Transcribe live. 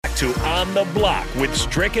to On the Block with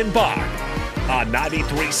Strick and Bach on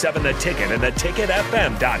 93.7 The Ticket and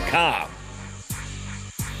theticketfm.com.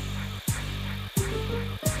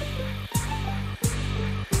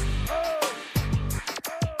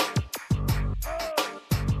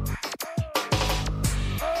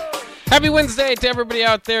 Happy Wednesday to everybody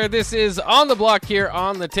out there. This is On the Block here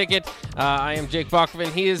on The Ticket. I am Jake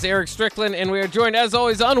Bachman. He is Eric Strickland, and we are joined, as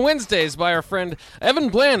always, on Wednesdays by our friend Evan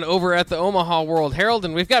Bland over at the Omaha World Herald.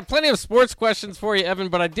 And we've got plenty of sports questions for you, Evan,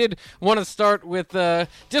 but I did want to start with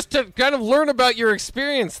just to kind of learn about your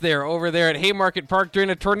experience there over there at Haymarket Park during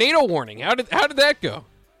a tornado warning. How did that go?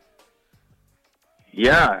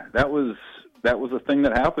 Yeah, that was a thing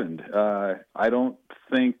that happened. I don't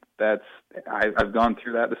think I've gone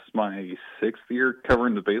through that. This is my 6th year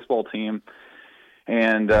covering the baseball team.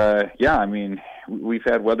 And, I mean, we've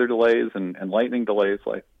had weather delays and lightning delays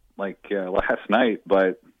like last night.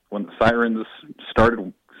 But when the sirens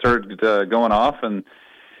started going off and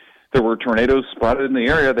there were tornadoes spotted in the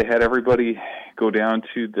area, they had everybody go down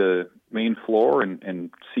to the main floor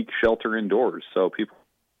and seek shelter indoors. So people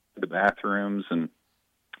in the bathrooms and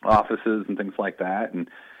offices and things like that. And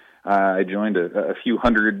I joined a few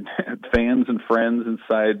hundred fans and friends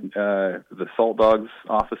inside the Salt Dogs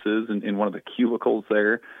offices in one of the cubicles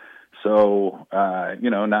there. So,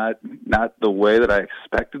 not the way that I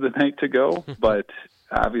expected the night to go, but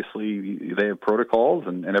obviously they have protocols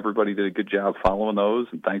and everybody did a good job following those.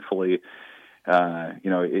 And thankfully,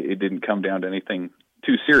 it didn't come down to anything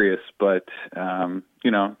too serious, but,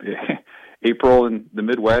 April in the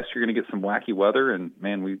Midwest, you're going to get some wacky weather, and,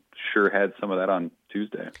 man, we sure had some of that on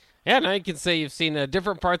Tuesday. Yeah, now you can say you've seen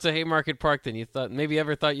different parts of Haymarket Park than you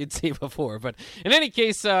ever thought you'd see before. But in any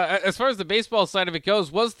case, as far as the baseball side of it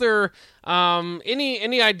goes, was there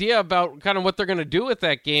any idea about kind of what they're going to do with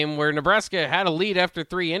that game where Nebraska had a lead after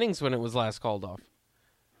 3 innings when it was last called off?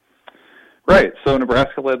 Right. So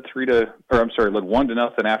Nebraska led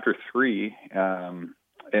 1-0 after 3,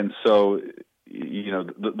 and so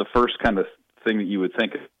the first kind of thing that you would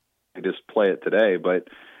think is just play it today, but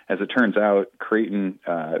as it turns out, Creighton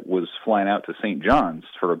was flying out to St. John's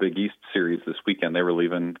for a Big East series this weekend. They were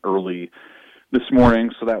leaving early this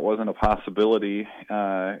morning, so that wasn't a possibility.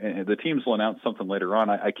 And the teams will announce something later on.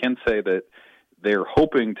 I can say that they're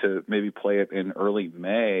hoping to maybe play it in early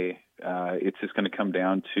May. It's just going to come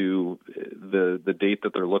down to the date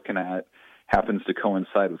that they're looking at happens to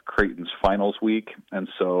coincide with Creighton's finals week, and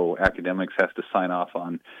so academics has to sign off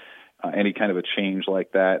on any kind of a change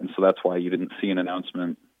like that, and so that's why you didn't see an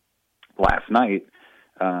announcement last night.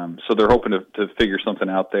 So they're hoping to figure something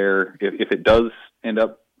out there. If it does end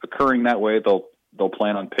up occurring that way, they'll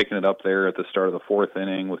plan on picking it up there at the start of the 4th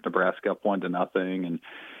inning with Nebraska up 1-0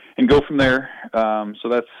 and go from there. So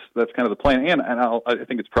that's kind of the plan. And I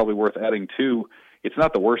think it's probably worth adding too, it's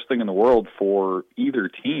not the worst thing in the world for either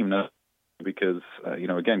team, because,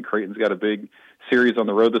 again, Creighton's got a big series on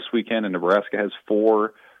the road this weekend, and Nebraska has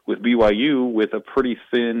 4 with BYU with a pretty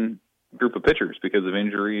thin group of pitchers because of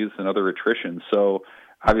injuries and other attrition. So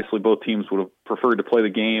obviously both teams would have preferred to play the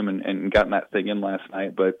game and gotten that thing in last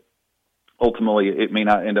night, but ultimately it may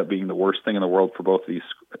not end up being the worst thing in the world for both of these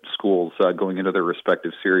schools going into their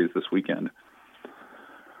respective series this weekend.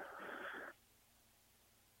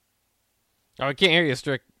 Oh, I can't hear you,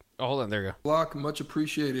 Strick. Oh, hold on, there you go. Block, much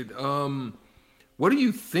appreciated. What do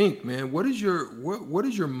you think, man? What is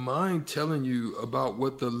your mind telling you about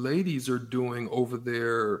what the ladies are doing over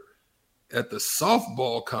there at the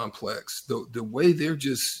softball complex? The way they're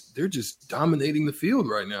just dominating the field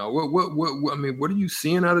right now. What are you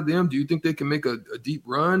seeing out of them? Do you think they can make a deep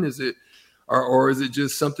run? Is it or is it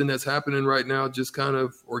just something that's happening right now, just kind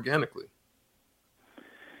of organically?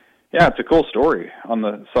 Yeah, it's a cool story on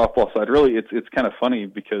the softball side. Really, it's kind of funny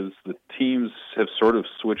because the teams have sort of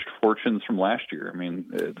switched fortunes from last year. I mean,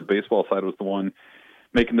 the baseball side was the one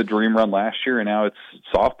making the dream run last year, and now it's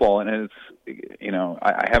softball. And it's,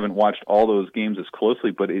 I haven't watched all those games as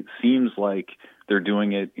closely, but it seems like they're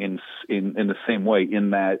doing it in the same way,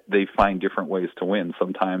 in that they find different ways to win.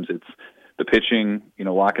 Sometimes it's the pitching,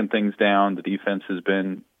 locking things down. The defense has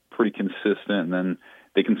been pretty consistent, and then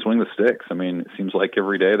they can swing the sticks. I mean, it seems like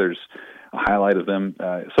every day there's a highlight of them,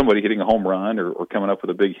 somebody hitting a home run or coming up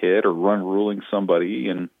with a big hit or run ruling somebody.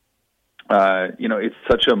 And, it's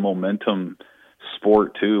such a momentum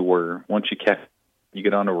sport too, where once you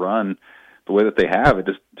get on a run the way that they have,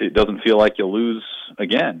 it doesn't feel like you'll lose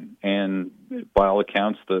again. And by all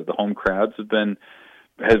accounts, the home crowds has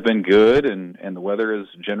been good, and the weather is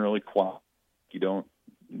generally quiet. You don't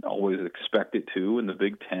always expect it to in the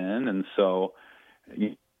Big Ten. And so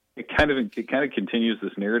it kind of continues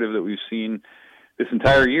this narrative that we've seen this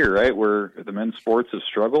entire year, right, where the men's sports have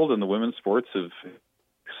struggled and the women's sports have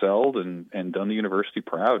excelled and done the university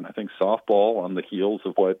proud. And I think softball, on the heels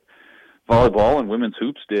of what volleyball and women's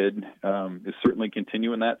hoops did, is certainly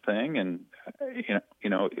continuing that thing. And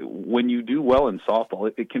when you do well in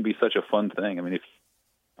softball, it can be such a fun thing. I mean, if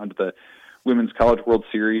onto the Women's College World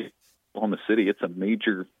Series, Oklahoma City, it's a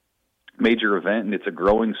major event, and it's a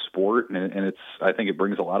growing sport, and I think it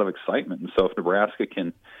brings a lot of excitement. And so if Nebraska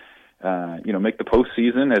can make the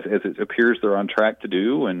postseason as it appears they're on track to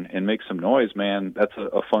do, and make some noise, man, that's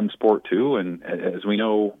a fun sport too. And as we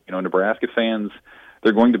know, Nebraska fans,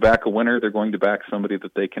 they're going to back a winner. They're going to back somebody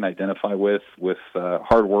that they can identify with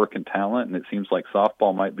hard work and talent. And it seems like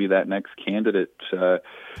softball might be that next candidate to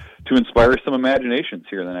inspire some imaginations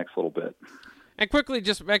here in the next little bit. And quickly,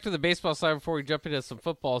 just back to the baseball side before we jump into some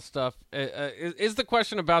football stuff, is the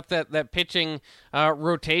question about that pitching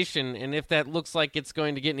rotation, and if that looks like it's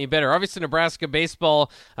going to get any better. Obviously, Nebraska baseball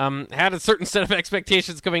had a certain set of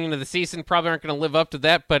expectations coming into the season, probably aren't going to live up to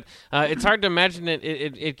that, but it's hard to imagine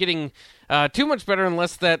it getting too much better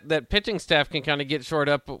unless that pitching staff can kind of get shored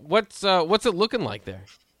up. What's it looking like there?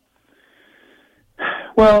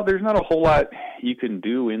 Well, there's not a whole lot you can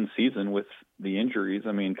do in season with the injuries.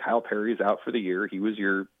 I mean, Kyle Perry's out for the year. He was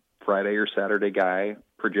your Friday or Saturday guy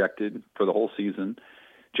projected for the whole season.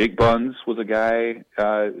 Jake Buns was a guy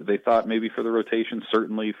they thought maybe for the rotation,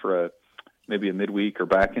 certainly for maybe a midweek or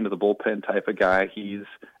back into the bullpen type of guy. He's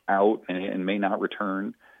out and may not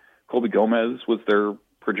return. Colby Gomez was their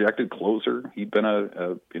projected closer. He'd been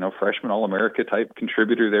a freshman All-America type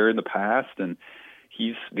contributor there in the past, and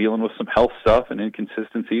he's dealing with some health stuff and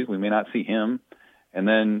inconsistencies. We may not see him. And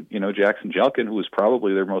then, Jackson Jelkin, who was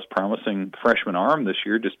probably their most promising freshman arm this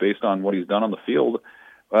year, just based on what he's done on the field,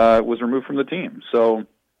 was removed from the team. So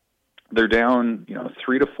they're down,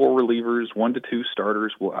 3 to 4 relievers, 1 to 2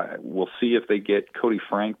 starters. We'll see if they get Cody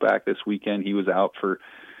Frank back this weekend. He was out for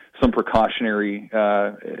some precautionary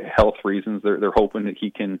health reasons. They're hoping that he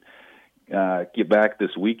can get back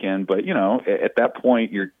this weekend. But, at that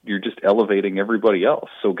point, you're just elevating everybody else.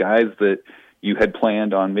 So guys that you had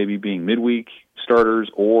planned on maybe being midweek starters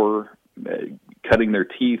or cutting their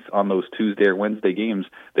teeth on those Tuesday or Wednesday games,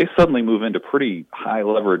 they suddenly move into pretty high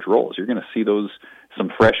leverage roles. You're going to see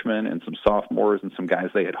some freshmen and some sophomores and some guys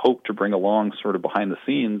they had hoped to bring along sort of behind the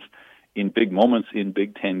scenes in big moments in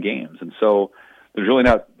Big Ten games. And so there's really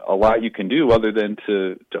not a lot you can do other than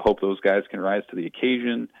to hope those guys can rise to the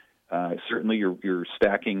occasion. Certainly you're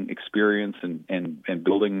stacking experience and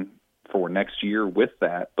building for next year with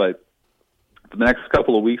that. But the next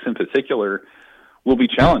couple of weeks in particular will be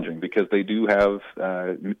challenging because they do have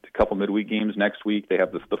a couple midweek games next week. They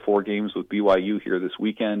have the 4 games with BYU here this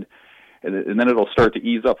weekend. And then it'll start to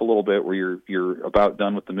ease up a little bit where you're about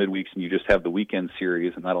done with the midweeks and you just have the weekend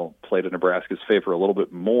series, and that'll play to Nebraska's favor a little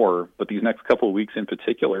bit more. But these next couple of weeks in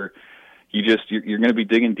particular, you're going to be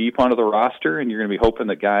digging deep onto the roster, and you're going to be hoping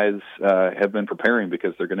that guys have been preparing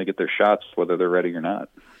because they're going to get their shots whether they're ready or not.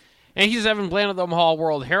 And he's Evan Bland of the Omaha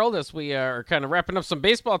World Herald. As we are kind of wrapping up some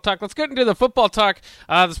baseball talk, let's get into the football talk.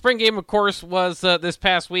 The spring game, of course, was this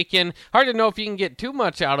past weekend. Hard to know if you can get too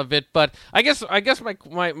much out of it, but I guess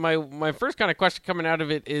my first kind of question coming out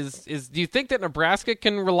of it is do you think that Nebraska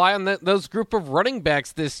can rely on those group of running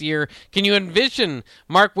backs this year? Can you envision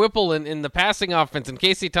Mark Whipple in the passing offense and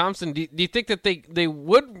Casey Thompson? Do you think that they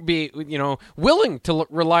would be willing to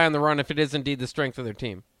rely on the run if it is indeed the strength of their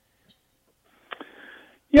team?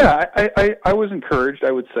 Yeah, I was encouraged,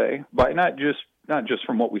 I would say, by not just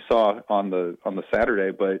from what we saw on the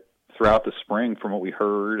Saturday, but throughout the spring from what we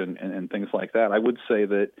heard and things like that. I would say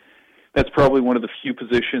that's probably one of the few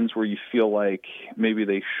positions where you feel like maybe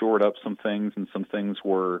they shored up some things and some things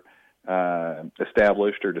were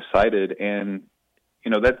established or decided. And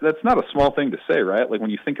that's not a small thing to say, right? Like when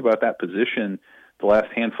you think about that position, the last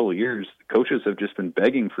handful of years, coaches have just been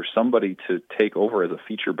begging for somebody to take over as a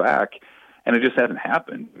feature back. And it just hasn't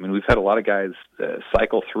happened. I mean, we've had a lot of guys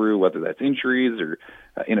cycle through, whether that's injuries or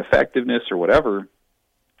ineffectiveness or whatever.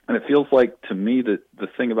 And it feels like to me that the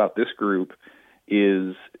thing about this group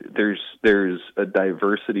is there's a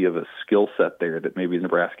diversity of a skill set there that maybe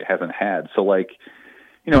Nebraska hasn't had. So like,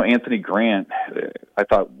 Anthony Grant, I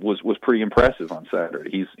thought was pretty impressive on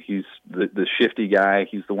Saturday. He's the shifty guy.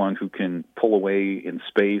 He's the one who can pull away in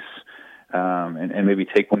space. And maybe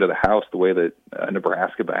take one to the house the way that a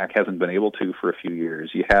Nebraska back hasn't been able to for a few years.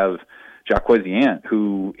 You have Jacquez Yant,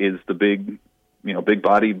 who is the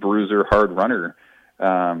big-bodied bruiser, hard runner,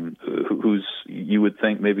 who's you would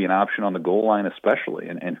think maybe an option on the goal line especially,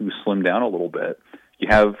 and who's slimmed down a little bit. You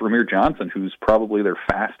have Ramir Johnson, who's probably their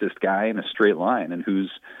fastest guy in a straight line, and who's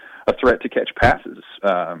a threat to catch passes,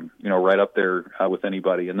 right up there with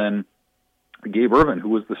anybody. And then Gabe Ervin, who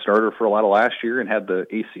was the starter for a lot of last year and had the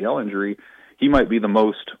ACL injury, he might be the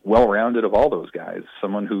most well-rounded of all those guys,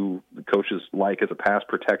 someone who the coaches like as a pass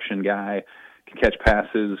protection guy, can catch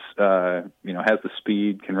passes, has the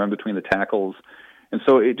speed, can run between the tackles. And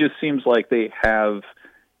so it just seems like they have,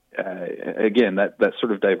 again, that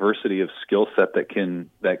sort of diversity of skill set that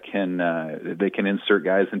they can insert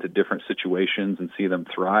guys into different situations and see them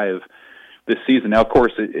thrive this season. Now, of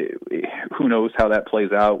course, who knows how that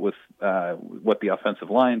plays out with what the offensive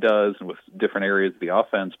line does and with different areas of the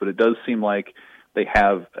offense, but it does seem like they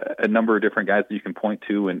have a number of different guys that you can point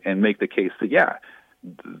to and make the case that, yeah,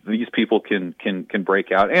 these people can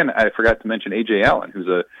break out. And I forgot to mention A.J. Allen, who's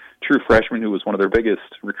a true freshman who was one of their biggest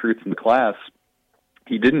recruits in the class.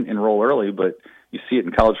 He didn't enroll early, but you see it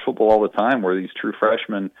in college football all the time where these true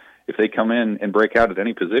freshmen, if they come in and break out at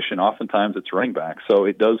any position, oftentimes it's running back. So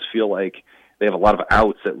it does feel like they have a lot of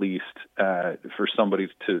outs, at least, for somebody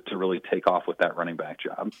to really take off with that running back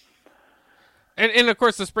job. And of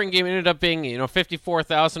course, the spring game ended up being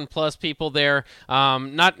 54,000 plus people there.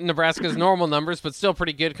 Not Nebraska's normal numbers, but still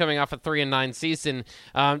pretty good coming off a 3-9 season.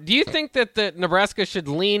 Do you think that Nebraska should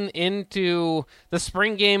lean into the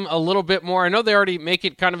spring game a little bit more? I know they already make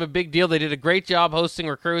it kind of a big deal. They did a great job hosting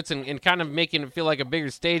recruits and kind of making it feel like a bigger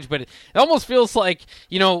stage. But it almost feels like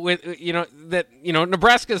Nebraska's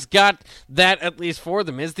got that at least for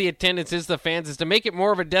them. Is the attendance, is the fans, is to make it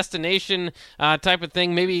more of a destination type of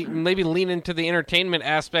thing. Maybe lean into the entertainment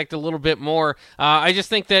aspect a little bit more. I just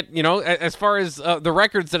think that, as far as the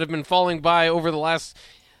records that have been falling by over the last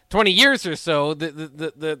 20 years or so,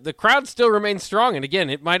 the crowd still remains strong. And again,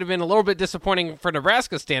 it might have been a little bit disappointing for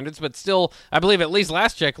Nebraska standards, but still, I believe at least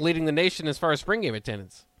last check, leading the nation as far as spring game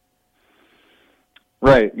attendance.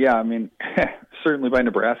 Right. Yeah. I mean, certainly by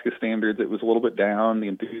Nebraska standards, it was a little bit down. The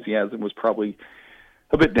enthusiasm was probably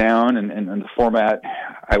a bit down, and the format,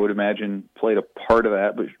 I would imagine, played a part of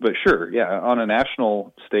that. But sure, yeah, on a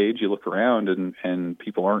national stage, you look around and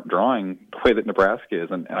people aren't drawing the way that Nebraska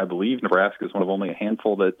is, and I believe Nebraska is one of only a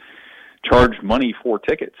handful that charge money for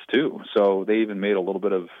tickets too. So they even made a little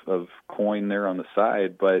bit of coin there on the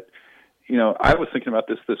side. But I was thinking about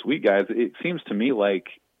this week, guys. It seems to me like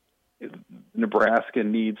Nebraska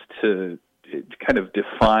needs to kind of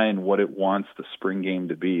define what it wants the spring game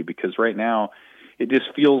to be, because right now it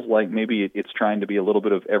just feels like maybe it's trying to be a little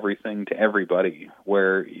bit of everything to everybody,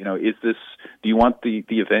 where, do you want the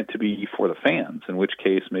event to be for the fans, in which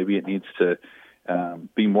case maybe it needs to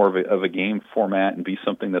be more of a game format and be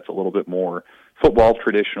something that's a little bit more football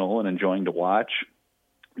traditional and enjoying to watch?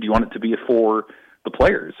 Do you want it to be for the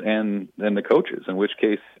players and the coaches, in which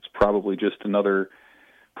case it's probably just another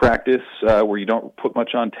practice where you don't put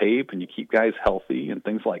much on tape and you keep guys healthy and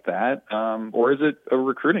things like that, or is it a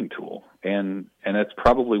recruiting tool? And that's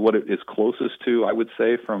probably what it is closest to, I would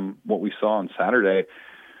say, from what we saw on Saturday,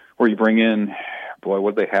 where you bring in,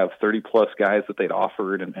 what they have, 30-plus guys that they'd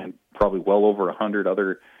offered, and probably well over 100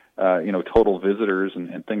 other, total visitors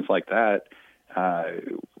and things like that.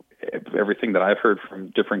 Everything that I've heard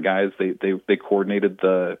from different guys, they coordinated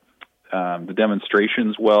the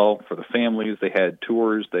demonstrations well for the families. They had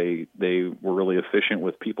tours. They were really efficient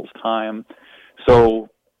with people's time. So,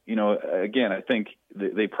 again, I think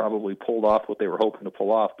they probably pulled off what they were hoping to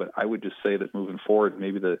pull off, but I would just say that moving forward,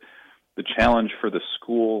 maybe the challenge for the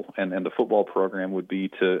school and the football program would be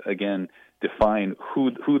to, again, define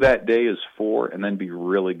who that day is for and then be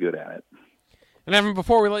really good at it. And Evan,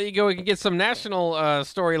 before we let you go, we can get some national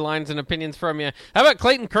storylines and opinions from you. How about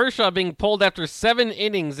Clayton Kershaw being pulled after 7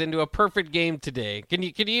 innings into a perfect game today? Can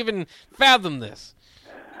you even fathom this?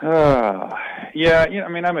 Yeah.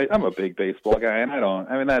 I'm a big baseball guy,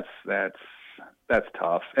 and that's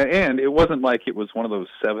tough. And it wasn't like it was one of those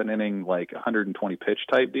 7-inning, 120 pitch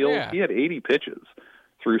type deals. Yeah. He had 80 pitches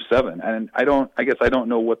through 7, and I don't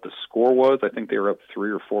know what the score was. I think they were up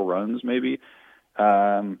 3 or 4 runs, maybe.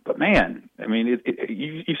 But man,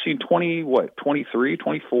 you've seen 23,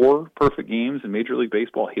 24 perfect games in Major League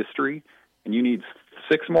Baseball history, and you need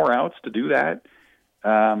 6 more outs to do that.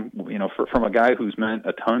 From a guy who's meant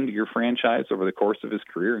a ton to your franchise over the course of his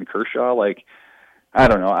career, in Kershaw, I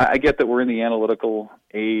don't know. I get that we're in the analytical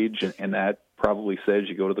age, and that probably says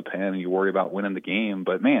you go to the pen and you worry about winning the game.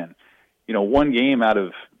 But man, one game out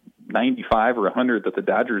of 95 or 100 that the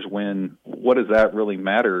Dodgers win, what does that really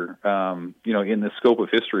matter, in the scope of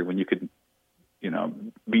history when you could,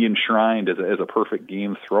 be enshrined as a perfect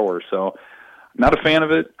game thrower? So not a fan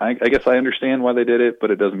of it. I guess I understand why they did it,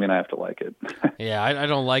 but it doesn't mean I have to like it. Yeah, I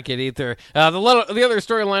don't like it either. The other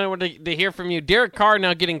storyline I wanted to hear from you, Derek Carr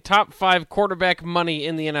now getting top 5 quarterback money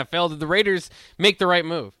in the NFL. Did the Raiders make the right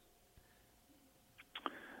move?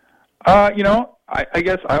 I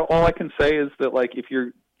guess all I can say is that, like, if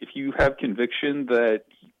you have conviction that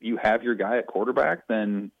you have your guy at quarterback,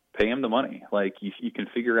 then pay him the money. Like, you can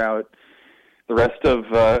figure out the rest of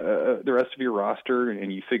your roster,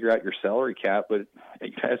 and you figure out your salary cap. But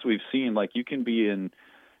as we've seen, like, you can be in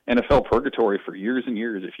NFL purgatory for years and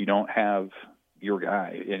years if you don't have your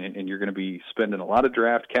guy, and you're going to be spending a lot of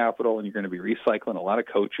draft capital, and you're going to be recycling a lot of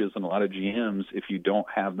coaches and a lot of GMs if you don't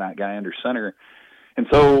have that guy under center. And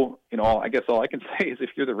so, I guess all I can say is, if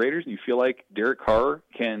you're the Raiders and you feel like Derek Carr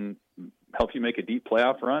can help you make a deep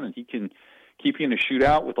playoff run, and he can keep you in a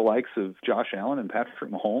shootout with the likes of Josh Allen and Patrick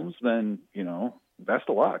Mahomes, then, best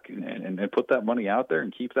of luck, and put that money out there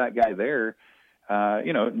and keep that guy there.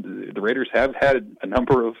 The Raiders have had a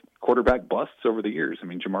number of quarterback busts over the years. I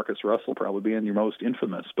mean, Jamarcus Russell probably being your most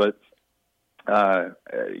infamous, but,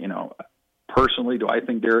 personally, do I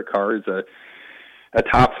think Derek Carr is a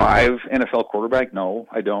top 5 NFL quarterback? No,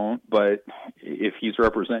 I don't. But if he's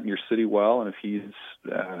representing your city well, and if he's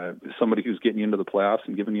somebody who's getting you into the playoffs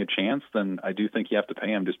and giving you a chance, then I do think you have to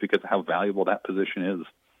pay him, just because of how valuable that position is.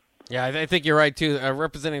 Yeah, I think you're right, too,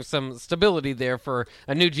 representing some stability there for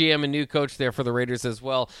a new GM and new coach there for the Raiders as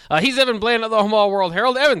well. He's Evan Bland of the Omaha World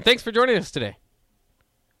Herald. Evan, thanks for joining us today.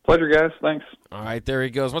 Pleasure, guys. Thanks. All right, there he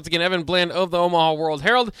goes. Once again, Evan Bland of the Omaha World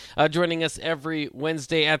Herald, joining us every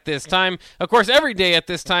Wednesday at this time. Of course, every day at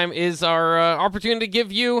this time is our opportunity to give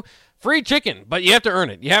you free chicken, but you have to earn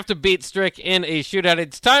it. You have to beat Strick in a shootout.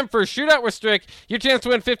 It's time for Shootout with Strick. Your chance to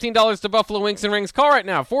win $15 to Buffalo Wings and Rings. Call right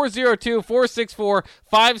now,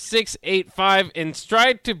 402-464-5685, and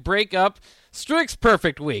strive to break up Strick's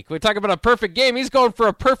perfect week. We talk about a perfect game. He's going for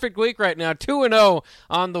a perfect week right now, 2-0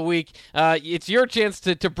 on the week. It's your chance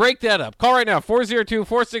to break that up. Call right now,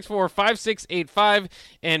 402-464-5685,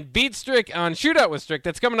 and beat Strick on Shootout with Strick.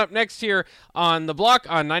 That's coming up next here on The Block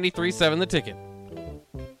on 93.7 The Ticket.